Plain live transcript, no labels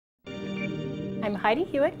I'm Heidi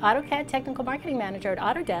Hewitt, AutoCAD Technical Marketing Manager at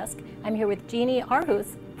Autodesk. I'm here with Jeanne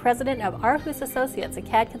Aarhus, President of Aarhus Associates, a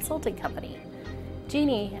CAD consulting company.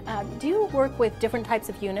 Jeanne, do you work with different types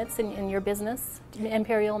of units in your business,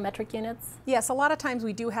 Imperial metric units? Yes, a lot of times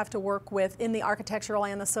we do have to work with, in the architectural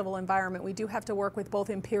and the civil environment, we do have to work with both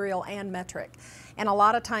Imperial and metric. And a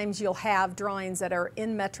lot of times you'll have drawings that are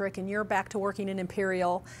in metric and you're back to working in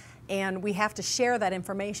Imperial, and we have to share that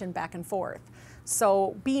information back and forth.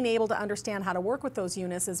 So being able to understand how to work with those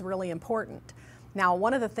units is really important. Now,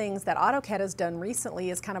 one of the things that AutoCAD has done recently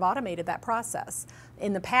is kind of automated that process.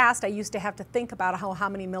 In the past, I used to have to think about how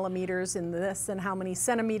many millimeters in this and how many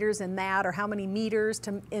centimeters in that, or how many meters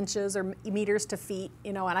to inches or meters to feet,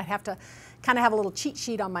 you know, and I'd have to kind of have a little cheat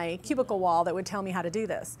sheet on my cubicle wall that would tell me how to do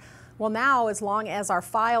this. Well, now, as long as our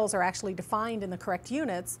files are actually defined in the correct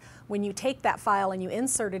units, when you take that file and you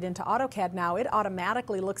insert it into AutoCAD now, it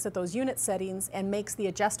automatically looks at those unit settings and makes the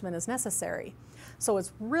adjustment as necessary. So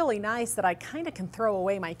it's really nice that I kind of can throw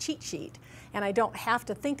away my cheat sheet and I don't have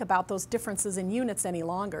to think about those differences in units any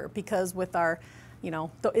longer, because with our, you know,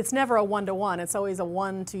 it's never a one-to-one, it's always a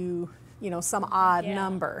one to, you know, some odd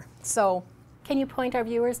number. So can you point our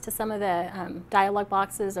viewers to some of the dialog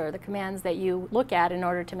boxes or the commands that you look at in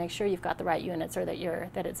order to make sure you've got the right units, or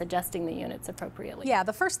that it's adjusting the units appropriately? Yeah,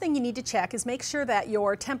 the first thing you need to check is make sure that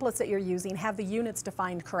your templates that you're using have the units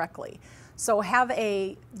defined correctly. So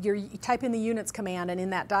you type in the units command, and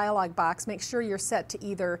in that dialog box, make sure you're set to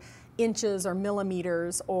either inches or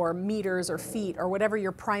millimeters or meters or feet or whatever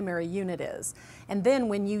your primary unit is. And then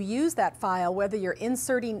when you use that file, whether you're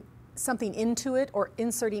inserting something into it or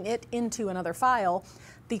inserting it into another file,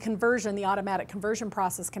 the automatic conversion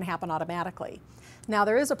process can happen automatically. Now,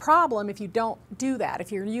 there is a problem if you don't do that.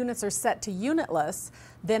 If your units are set to unitless,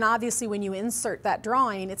 then obviously when you insert that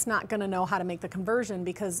drawing, it's not going to know how to make the conversion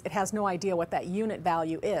because it has no idea what that unit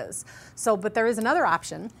value is. But there is another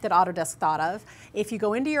option that Autodesk thought of. If you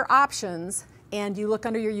go into your options and you look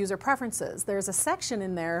under your user preferences, there's a section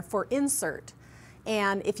in there for insert.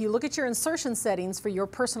 And if you look at your insertion settings for your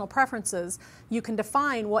personal preferences, you can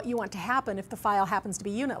define what you want to happen if the file happens to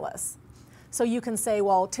be unitless. So you can say,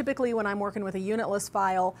 well, typically when I'm working with a unitless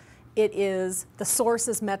file, it is the source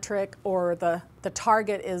is metric or the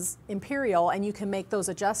target is Imperial, and you can make those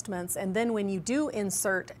adjustments. And then when you do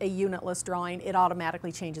insert a unitless drawing, it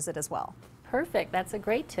automatically changes it as well. Perfect. That's a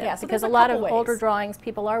great tip. Yeah, so because a lot of older drawings,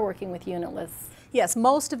 people are working with unitless. Yes,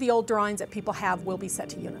 most of the old drawings that people have will be set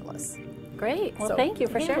to unitless. Great. Well, So thank you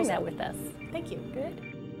for sharing that with us. Thank you.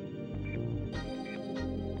 Good.